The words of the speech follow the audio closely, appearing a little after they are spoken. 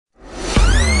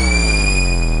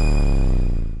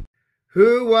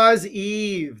Who was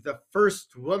Eve, the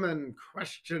first woman?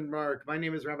 Question mark. My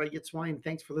name is Rabbi Yitzwine.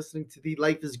 Thanks for listening to the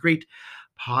Life is Great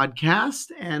podcast.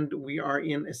 And we are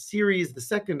in a series, the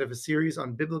second of a series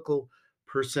on biblical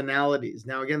personalities.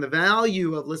 Now, again, the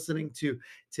value of listening to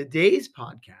today's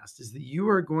podcast is that you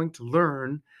are going to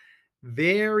learn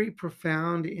very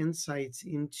profound insights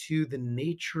into the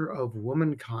nature of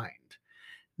womankind.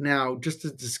 Now, just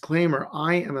a disclaimer,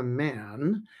 I am a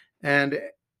man and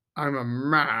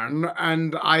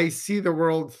I see the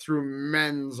world through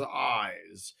men's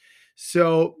eyes.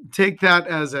 So take that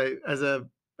as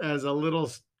a little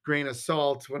grain of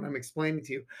salt when I'm explaining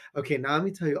to you. Okay, now let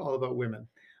me tell you all about women.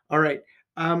 All right.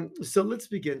 So let's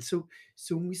begin. So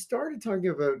when we started talking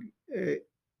about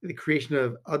the creation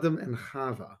of Adam and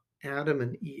Chava, Adam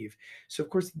and Eve. So of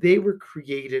course they were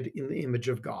created in the image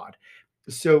of God.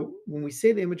 So when we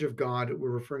say the image of God, we're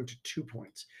referring to 2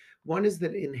 points. One is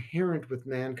that inherent with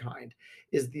mankind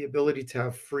is the ability to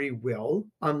have free will,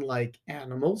 unlike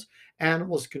animals.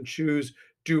 Animals can choose,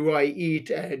 do I eat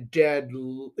a dead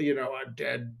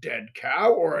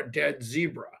cow or a dead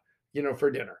zebra,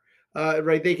 for dinner?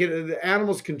 Right? The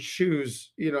animals can choose,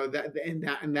 that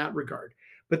in that regard,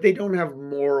 but they don't have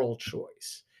moral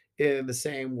choice in the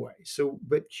same way. So,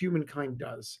 but humankind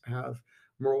does have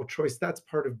moral choice. That's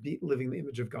part of living in the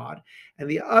image of God. And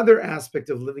the other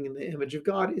aspect of living in the image of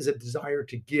God is a desire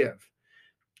to give.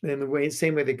 In the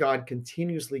same way that God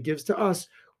continuously gives to us,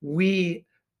 we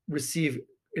receive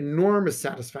enormous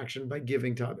satisfaction by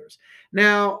giving to others.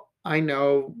 Now, I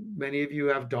know many of you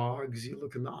have dogs. You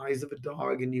look in the eyes of a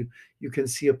dog and you can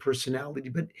see a personality,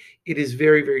 but it is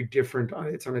very, very different.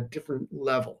 It's on a different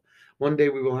level. One day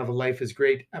we will have a Life is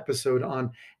Great episode on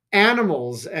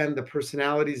animals and the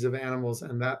personalities of animals,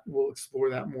 and that we'll explore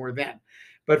that more then.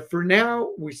 But for now,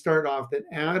 we start off that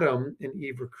Adam and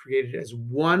Eve were created as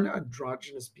one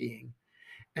androgynous being.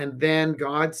 And then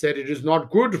God said, it is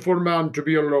not good for man to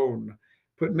be alone.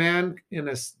 Put man in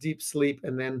a deep sleep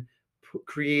and then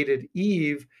created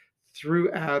Eve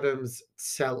through Adam's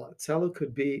tsela. Tsela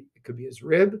could be his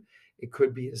rib, it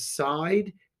could be his side,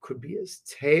 it could be his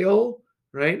tail,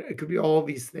 right? It could be all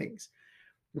these things.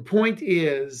 The point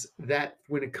is that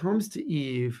when it comes to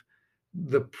Eve,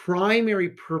 the primary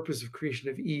purpose of creation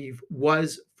of Eve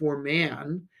was for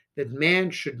man, that man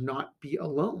should not be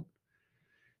alone.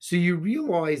 So you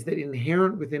realize that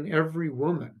inherent within every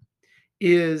woman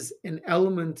is an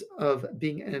element of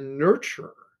being a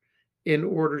nurturer in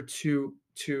order to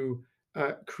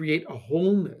create a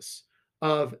wholeness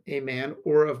of a man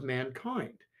or of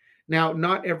mankind. Now,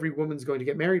 not every woman's going to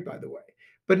get married, by the way,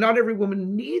 but not every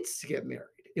woman needs to get married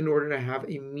in order to have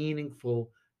a meaningful,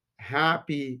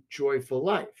 happy, joyful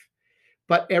life.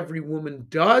 But every woman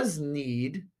does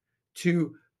need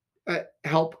to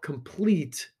help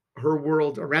complete her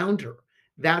world around her.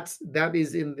 That's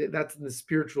in the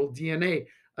spiritual DNA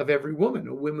of every woman.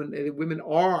 Women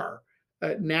are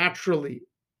naturally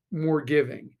more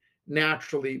giving,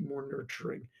 naturally more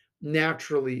nurturing,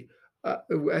 naturally,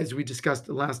 as we discussed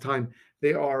the last time,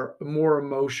 they are more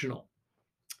emotional.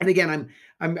 And again,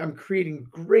 I'm creating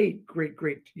great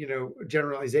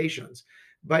generalizations.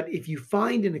 But if you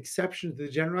find an exception to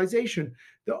the generalization,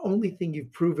 the only thing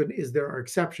you've proven is there are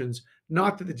exceptions,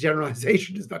 not that the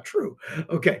generalization is not true.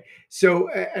 Okay, so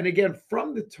and again,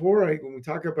 from the Torah, when we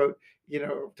talk about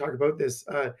this,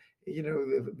 the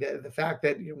fact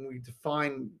that when we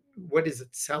define what is a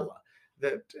tsela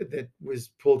that was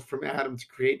pulled from Adam to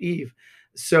create Eve.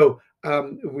 So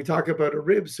we talk about a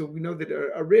rib, so we know that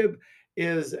a rib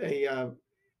is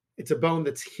it's a bone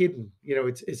that's hidden.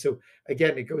 It's so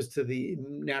again, it goes to the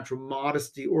natural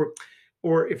modesty,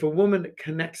 or if a woman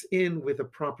connects in with a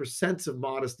proper sense of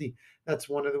modesty, that's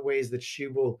one of the ways that she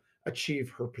will achieve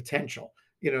her potential.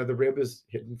 The rib is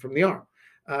hidden from the arm.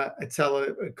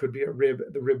 It could be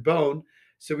the rib bone.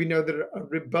 So we know that a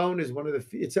rib bone is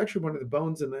it's actually one of the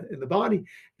bones in the body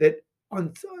that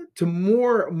on to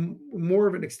more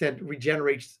of an extent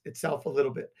regenerates itself a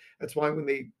little bit. That's why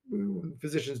when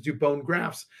physicians do bone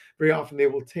grafts, very often they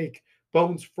will take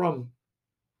bones from,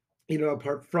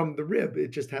 apart from the rib.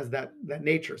 It just has that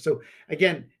nature. So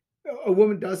again, a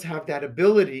woman does have that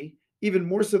ability, even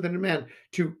more so than a man,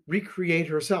 to recreate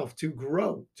herself, to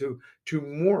grow, to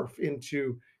morph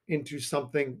into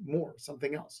something more,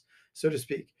 something else, so to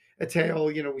speak. A tail,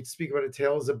 we speak about a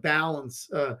tail as a balance.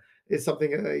 Is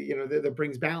something that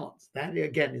brings balance. That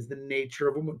again is the nature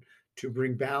of a woman, to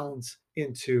bring balance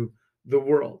into the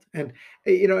world. And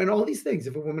and all these things.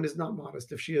 If a woman is not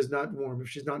modest, if she is not warm, if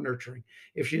she's not nurturing,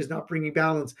 if she is not bringing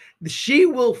balance, she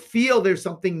will feel there's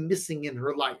something missing in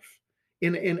her life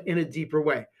in a deeper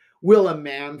way. Will a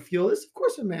man feel this? Of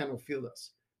course, a man will feel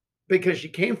this. because she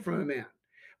came from a man.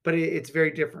 But it's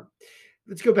very different.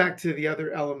 Let's go back to the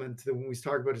other element that when we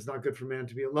talk about it's not good for man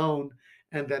to be alone,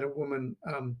 and that a woman,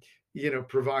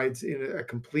 provides in a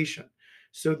completion.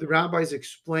 So the rabbis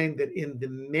explained that in the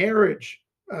marriage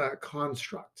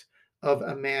construct of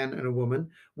a man and a woman,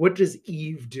 what does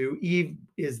Eve do? Eve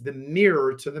is the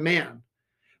mirror to the man.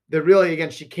 That really,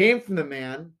 again, she came from the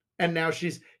man, and now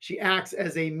she acts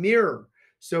as a mirror.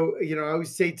 So I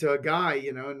always say to a guy,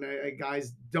 and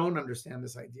guys don't understand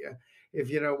this idea. If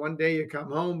one day you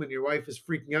come home and your wife is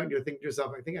freaking out and you're thinking to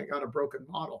yourself, I think I got a broken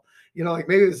bottle, like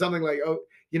maybe there's something like, oh,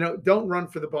 don't run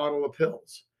for the bottle of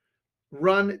pills.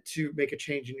 Run to make a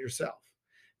change in yourself.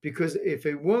 Because if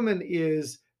a woman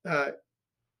is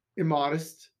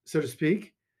immodest, so to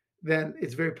speak, then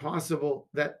it's very possible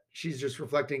that she's just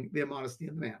reflecting the immodesty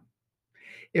of the man.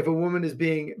 If a woman is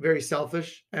being very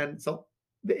selfish, and so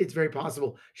it's very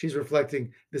possible she's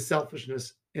reflecting the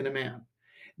selfishness in a man.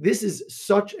 This is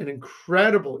such an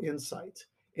incredible insight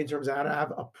in terms of how to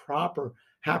have a proper,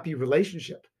 happy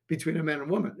relationship between a man and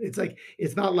woman.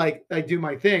 It's not like I do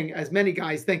my thing, as many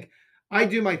guys think. I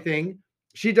do my thing,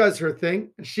 she does her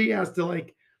thing, and she has to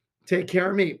take care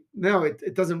of me. No,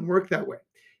 it doesn't work that way.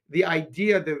 The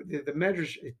idea, the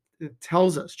measures, it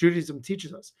tells us, Judaism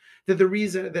teaches us that the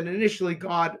reason that initially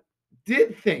God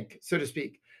did think, so to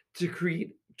speak, to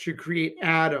create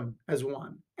Adam as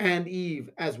one and Eve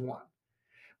as one,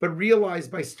 but realized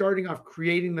by starting off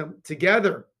creating them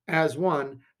together as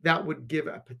one, that would give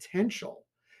a potential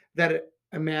that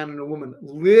a man and a woman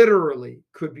literally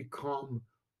could become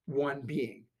one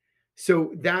being.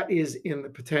 So that is in the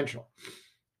potential.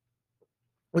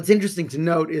 What's interesting to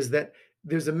note is that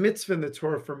there's a mitzvah in the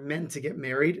Torah for men to get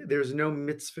married. There's no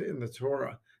mitzvah in the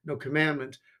Torah, no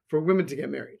commandment for women to get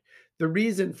married. The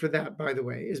reason for that, by the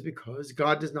way, is because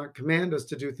God does not command us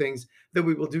to do things that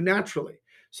we will do naturally.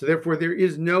 So therefore, there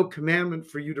is no commandment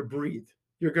for you to breathe.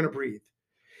 You're going to breathe.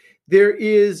 There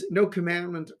is no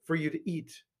commandment for you to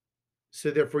eat. So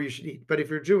therefore, you should eat. But if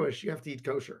you're Jewish, you have to eat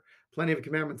kosher. Plenty of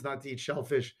commandments not to eat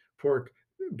shellfish, pork,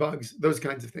 bugs, those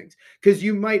kinds of things, because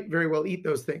you might very well eat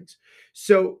those things.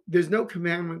 So there's no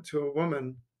commandment to a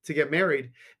woman to get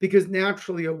married, because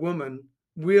naturally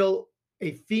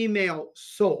a female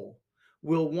soul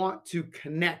will want to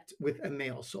connect with a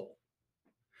male soul.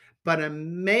 But a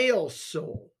male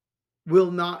soul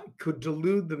could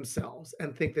delude themselves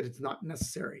and think that it's not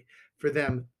necessary for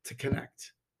them to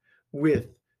connect with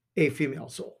a female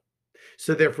soul.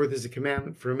 So therefore, there's a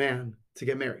commandment for a man to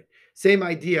get married. Same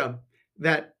idea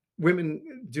that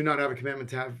women do not have a commandment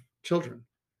to have children,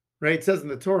 right? It says in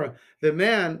the Torah, the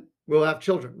man will have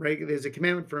children, right? There's a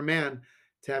commandment for a man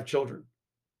to have children,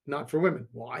 not for women.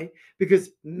 Why? Because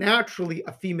naturally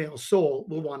a female soul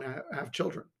will want to have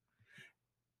children.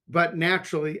 But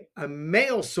naturally a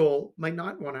male soul might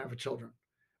not want to have children.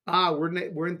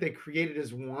 Weren't they created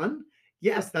as one?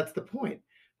 Yes, that's the point.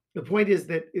 The point is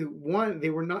that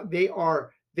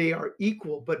they are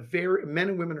equal, but men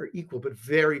and women are equal, but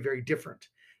very, very different.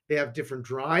 They have different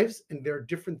drives, and there are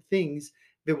different things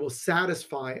that will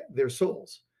satisfy their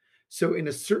souls. So in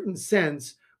a certain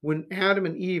sense, when Adam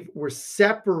and Eve were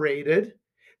separated,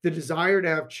 the desire to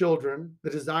have children, the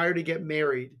desire to get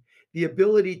married, the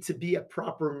ability to be a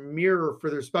proper mirror for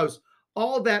their spouse,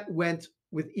 all that went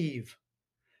with Eve.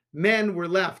 Men were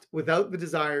left without the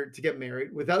desire to get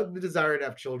married, without the desire to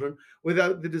have children,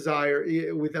 without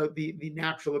the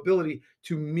natural ability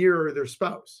to mirror their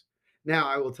spouse. Now,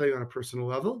 I will tell you on a personal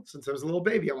level, since I was a little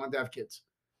baby, I wanted to have kids.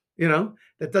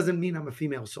 That doesn't mean I'm a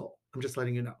female soul. I'm just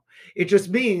letting you know. It just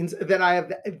means that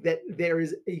that there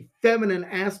is a feminine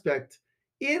aspect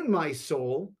in my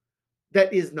soul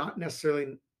that is not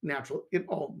necessarily natural in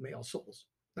all male souls.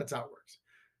 That's how it works.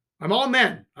 I'm all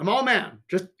men. I'm all man.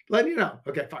 Just letting you know.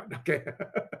 Okay, fine. Okay.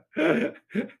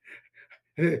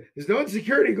 There's no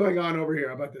insecurity going on over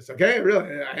here about this. Okay,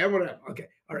 really, I am what I am. Okay,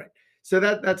 all right. So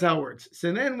that's how it works.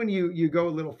 So then when you go a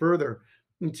little further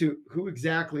into who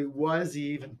exactly was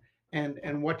Eve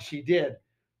and what she did,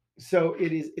 so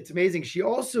it's amazing. She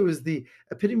also is the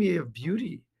epitome of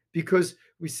beauty, because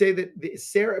we say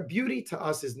that beauty to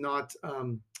us is not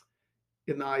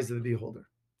in the eyes of the beholder.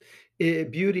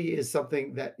 Beauty is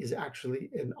something that is actually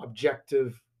an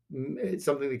objective, it's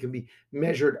something that can be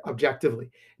measured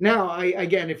objectively. Now,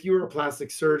 again, if you were a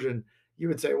plastic surgeon, you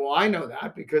would say, well, I know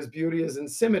that because beauty is in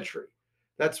symmetry.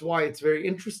 That's why it's very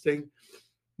interesting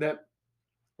that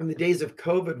in the days of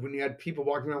COVID, when you had people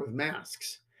walking around with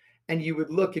masks, and you would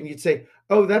look and you'd say,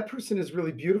 oh, that person is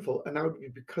really beautiful. And that would be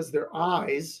because their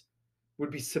eyes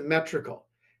would be symmetrical.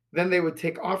 Then they would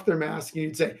take off their mask and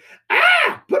you'd say,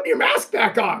 put your mask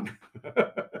back on.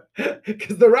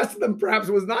 because the rest of them perhaps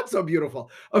was not so beautiful.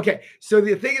 Okay, so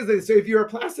the thing is that so if you're a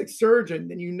plastic surgeon,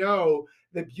 then you know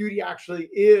that beauty actually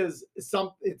is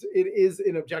it is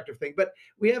an objective thing. But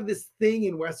we have this thing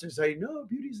in Western society, no,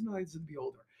 beauty is not to the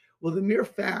beholder. Well, the mere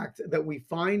fact that we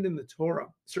find in the Torah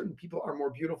certain people are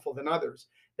more beautiful than others,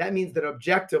 that means that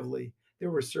objectively there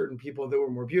were certain people that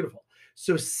were more beautiful.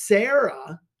 So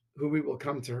Sarah, who we will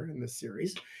come to her in this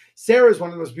series, Sarah is one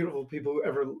of the most beautiful people who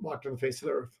ever walked on the face of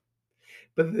the earth.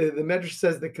 But the Medrash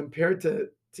says that compared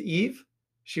to Eve,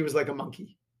 she was like a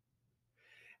monkey.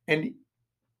 And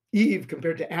Eve,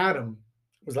 compared to Adam,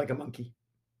 was like a monkey.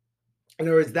 In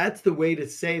other words, that's the way to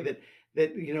say that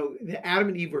the Adam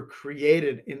and Eve were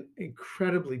created in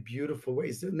incredibly beautiful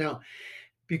ways. Now,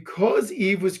 because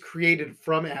Eve was created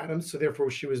from Adam, so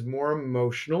therefore she was more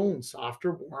emotional and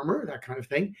softer, warmer, that kind of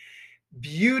thing.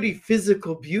 Beauty,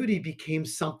 physical beauty became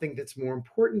something that's more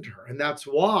important to her. And that's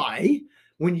why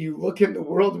when you look in the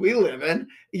world we live in,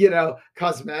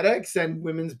 cosmetics and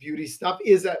women's beauty stuff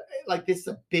is this is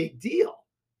a big deal.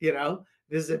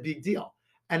 This is a big deal.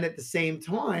 And at the same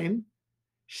time,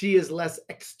 she is less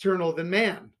external than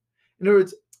man. In other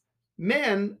words,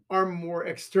 men are more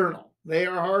external. They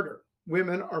are harder.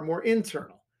 Women are more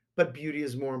internal, but beauty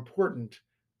is more important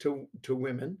to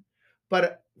women.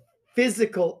 But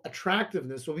physical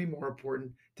attractiveness will be more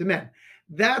important to men.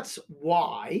 That's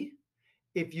why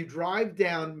if you drive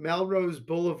down Melrose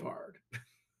Boulevard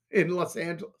in Los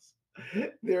Angeles,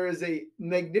 there is a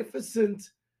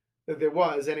magnificent, there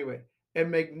was anyway, a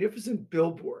magnificent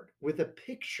billboard with a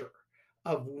picture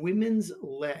of women's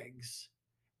legs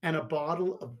and a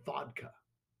bottle of vodka.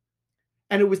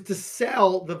 And it was to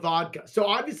sell the vodka. So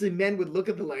obviously men would look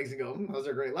at the legs and go, those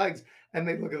are great legs. And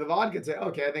they'd look at the vodka and say,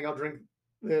 okay, I think I'll drink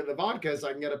the vodka so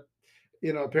I can get a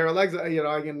pair of legs.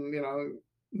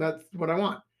 That's what I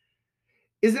want.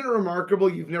 Isn't it remarkable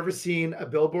you've never seen a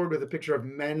billboard with a picture of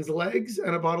men's legs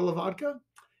and a bottle of vodka?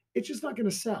 It's just not going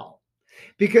to sell.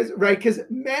 Because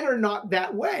men are not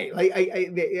that way.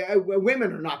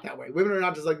 Women are not that way. Women are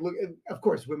not just like, look, of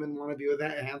course, women want to be with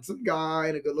a handsome guy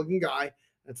and a good looking guy.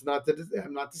 I'm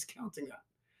not discounting that.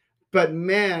 But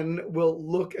men will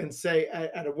look and say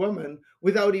at a woman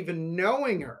without even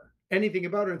knowing her, anything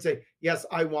about her, and say, yes,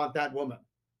 I want that woman.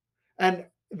 And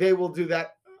they will do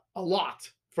that a lot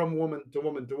from woman to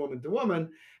woman to woman to woman.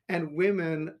 And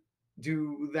women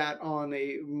do that on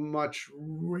a much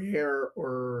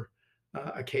rarer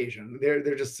occasion.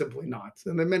 They're just simply not.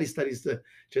 And there are many studies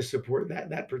to support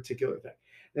that particular thing,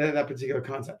 that particular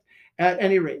concept. At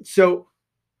any rate, so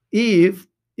Eve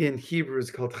in Hebrew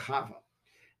is called Chava,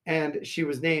 and she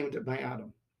was named by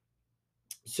Adam.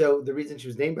 So the reason she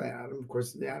was named by Adam, of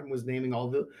course, Adam was naming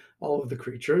all of the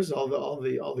creatures, all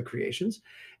the creations,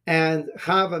 and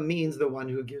Chava means the one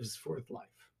who gives forth life.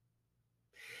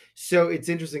 So it's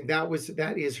interesting.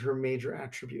 That is her major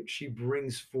attribute. She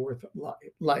brings forth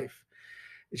life.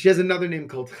 She has another name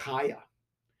called Chaya.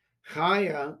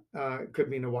 Chaya could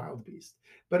mean a wild beast,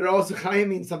 but it also Chaya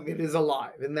means something that is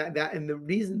alive, and and the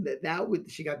reason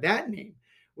she got that name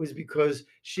was because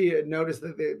she had noticed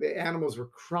that the animals were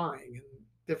crying and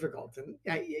difficult,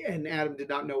 and Adam did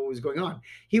not know what was going on.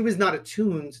 He was not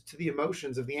attuned to the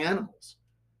emotions of the animals,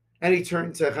 and he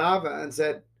turned to Chava and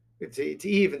said to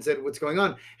Eve and said, "What's going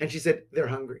on?" And she said, "They're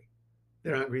hungry.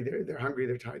 They're hungry. They're hungry.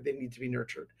 They're tired. They need to be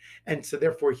nurtured." And so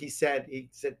therefore he said,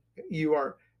 "You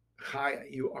are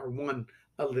Chaya. You are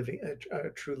a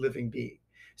true living being."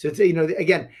 So it's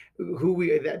again,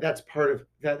 that's part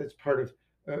of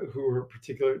who her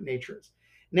particular nature is.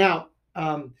 Now,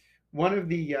 one of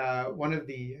the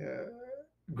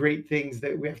great things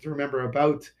that we have to remember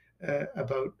about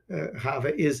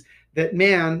Chava is that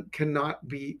man cannot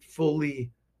be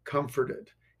fully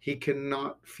comforted. He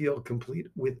cannot feel complete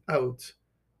without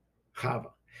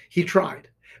Chava. He tried.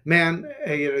 Man,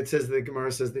 it says the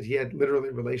Gemara says that he had literally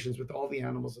relations with all the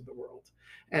animals of the world,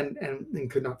 and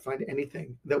could not find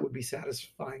anything that would be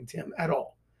satisfying to him at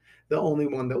all. The only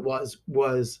one that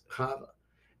was Chava,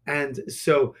 and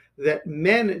so that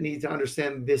men need to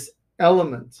understand this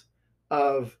element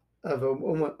of a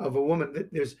woman. That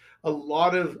there's a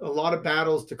lot of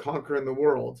battles to conquer in the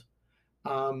world,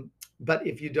 but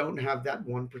if you don't have that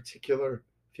one particular,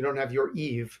 if you don't have your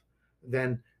Eve,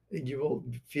 then you will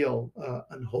feel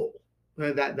unwhole.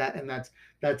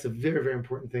 That's a very, very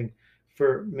important thing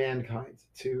for mankind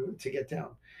to get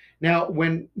down. Now,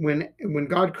 when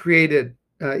God created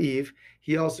Eve,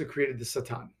 He also created the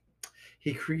Satan.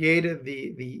 He created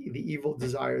the evil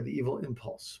desire, the evil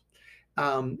impulse,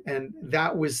 and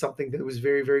that was something that was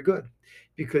very, very good,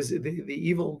 because the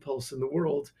evil impulse in the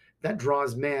world that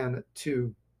draws man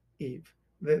to Eve,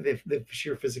 the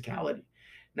sheer physicality.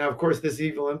 Now, of course, this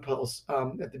evil impulse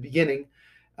at the beginning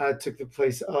took the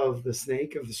place of the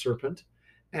snake, of the serpent,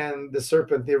 and the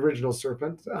serpent, the original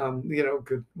serpent,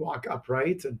 could walk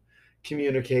upright and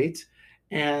communicate,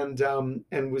 and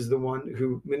was the one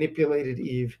who manipulated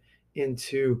Eve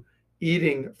into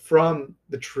eating from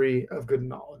the tree of good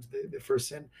knowledge, the first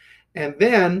sin. And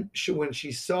then when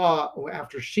she saw,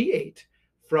 after she ate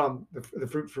from the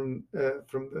fruit from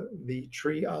the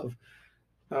tree of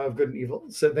good and evil,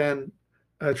 so then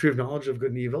tree of knowledge of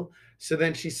good and evil, so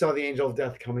then she saw the angel of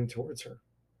death coming towards her.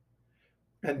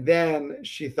 And then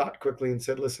she thought quickly and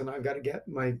said, listen, I've got to get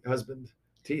my husband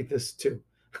to eat this too.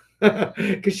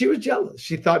 Because she was jealous.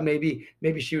 She thought maybe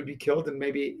she would be killed, and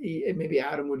maybe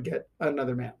Adam would get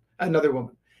another man, another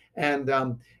woman, and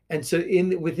so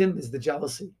within is the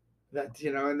jealousy that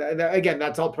and again,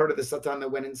 that's all part of the Satan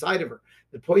that went inside of her,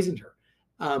 that poisoned her.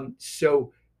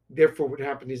 So therefore, what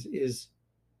happened is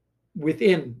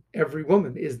within every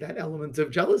woman is that element of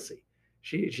jealousy.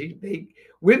 They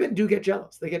women do get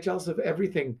jealous. They get jealous of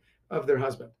everything of their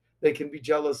husband. They can be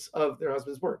jealous of their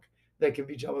husband's work. They can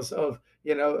be jealous of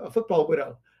a football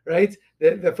widow, right?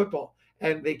 The football,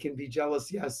 and they can be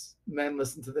jealous. Yes, men,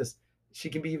 listen to this. She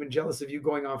can be even jealous of you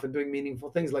going off and doing meaningful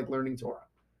things like learning Torah,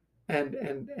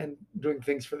 and doing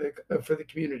things for the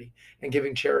community and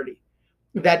giving charity.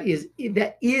 That is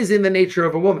in the nature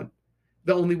of a woman.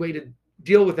 The only way to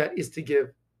deal with that is to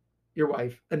give your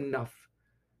wife enough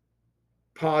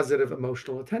positive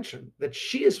emotional attention that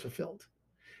she is fulfilled.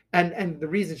 And the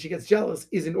reason she gets jealous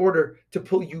is in order to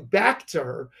pull you back to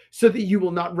her so that you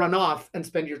will not run off and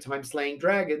spend your time slaying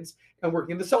dragons and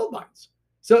working in the salt mines.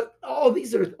 So all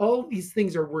these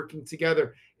things are working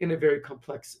together in a very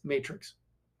complex matrix.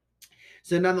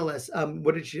 So nonetheless, how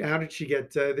did she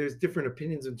get? There's different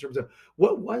opinions in terms of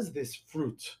what was this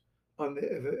fruit on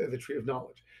the tree of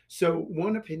knowledge. So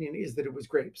one opinion is that it was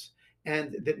grapes,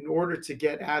 and that in order to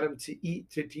get Adam to eat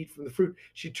from the fruit,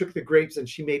 she took the grapes and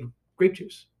she made grape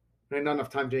juice. Right? Not enough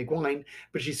time to make wine,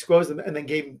 but she squeezed them and then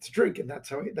gave him to drink, and that's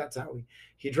how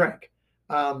he drank.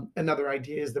 Another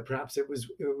idea is that perhaps it was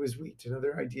wheat.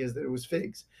 Another idea is that it was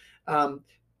figs.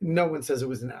 No one says it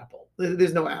was an apple.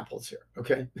 There's no apples here.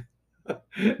 Okay.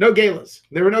 No galas.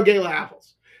 There were no gala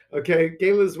apples. Okay,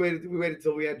 galas we waited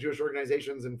till we had Jewish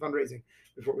organizations and fundraising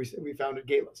before we founded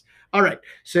galas. All right.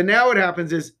 So now what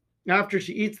happens is after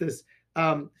she eats this,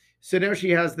 so now she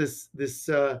has this.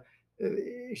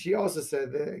 She also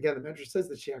said that, again, the Medrash says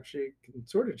that she actually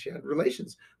consorted. She had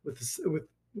relations with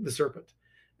the serpent,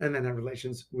 and then had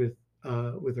relations with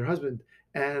her husband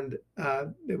and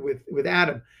with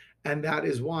Adam, and that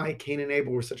is why Cain and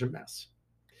Abel were such a mess,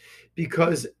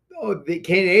 because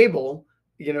Cain and Abel,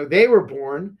 they were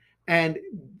born and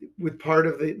with part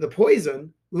of the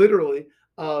poison, literally,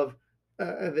 of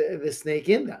the snake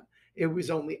in them. It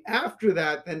was only after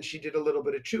that, then she did a little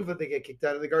bit of tshuva. They get kicked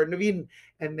out of the Garden of Eden,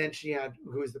 and then she had,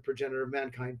 who is the progenitor of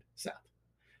mankind, Seth.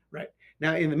 Right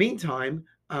now, in the meantime,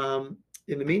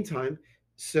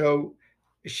 so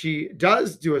she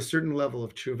does do a certain level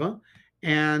of tshuva,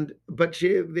 but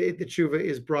the tshuva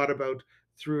is brought about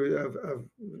through of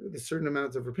the certain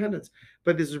amounts of repentance,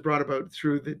 but this is brought about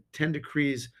through the 10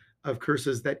 decrees of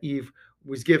curses that Eve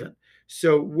was given.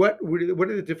 So what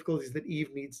are the difficulties that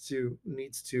Eve needs to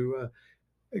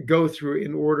go through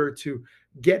in order to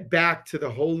get back to the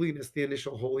holiness, the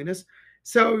initial holiness?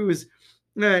 So it was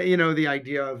the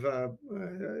idea of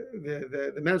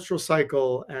the menstrual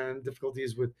cycle, and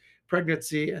difficulties with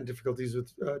pregnancy, and difficulties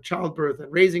with childbirth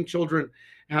and raising children,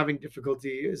 having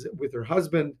difficulties with her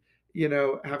husband,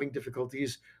 having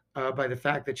difficulties by the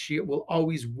fact that she will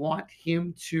always want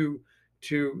him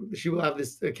she will have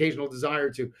this occasional desire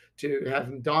to have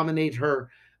him dominate her,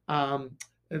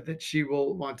 that she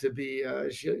will want to be,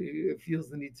 she feels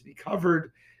the need to be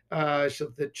covered,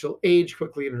 she'll age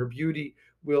quickly, and her beauty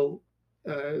will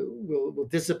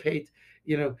dissipate,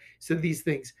 so these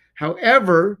things.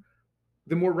 However,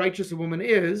 the more righteous a woman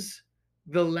is,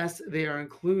 the less they are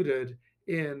included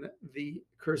in the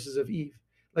curses of Eve.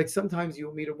 Like sometimes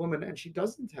you'll meet a woman and she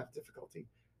doesn't have difficulty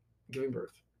giving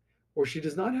birth, or she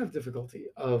does not have difficulty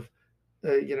of,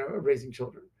 raising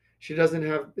children. She doesn't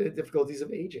have difficulties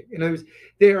of aging. In other words,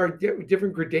 there are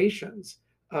different gradations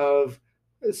of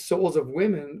souls of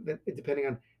women that, depending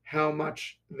on how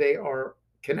much they are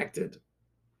connected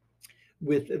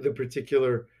with the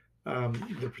particular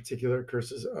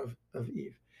curses of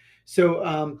Eve.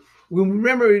 So we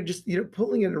remember, just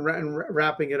pulling it around and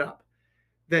wrapping it up,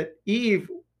 that Eve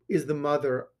is the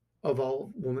mother of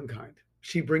all womankind.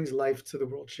 She brings life to the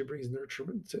world. She brings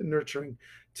nurturing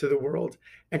to the world,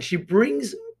 and she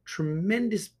brings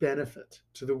tremendous benefit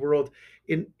to the world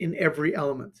in every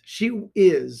element. She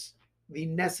is the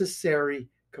necessary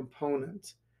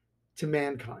component to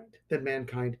mankind, that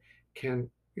mankind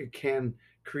can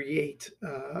create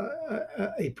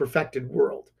a perfected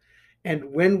world.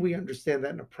 And when we understand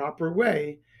that in a proper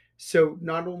way, so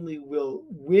not only will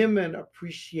women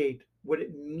appreciate what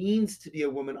it means to be a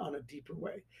woman on a deeper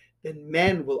way, then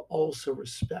men will also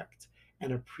respect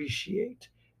and appreciate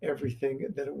everything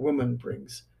that a woman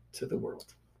brings to the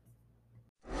world.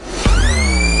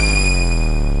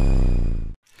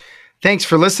 Thanks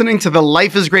for listening to the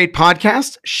Life is Great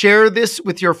podcast. Share this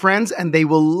with your friends and they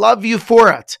will love you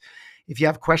for it. If you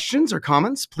have questions or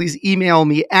comments, please email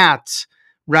me at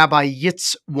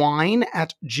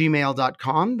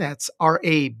rabbiyitzwine@gmail.com. That's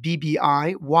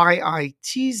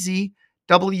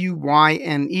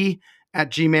RABBIYITZWYNE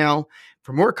 @gmail.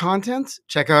 For more content,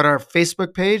 check out our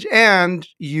Facebook page and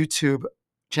YouTube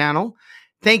channel.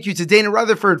 Thank you to Dana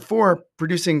Rutherford for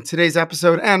producing today's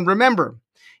episode. And remember,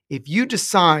 if you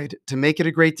decide to make it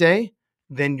a great day,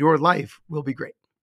 then your life will be great.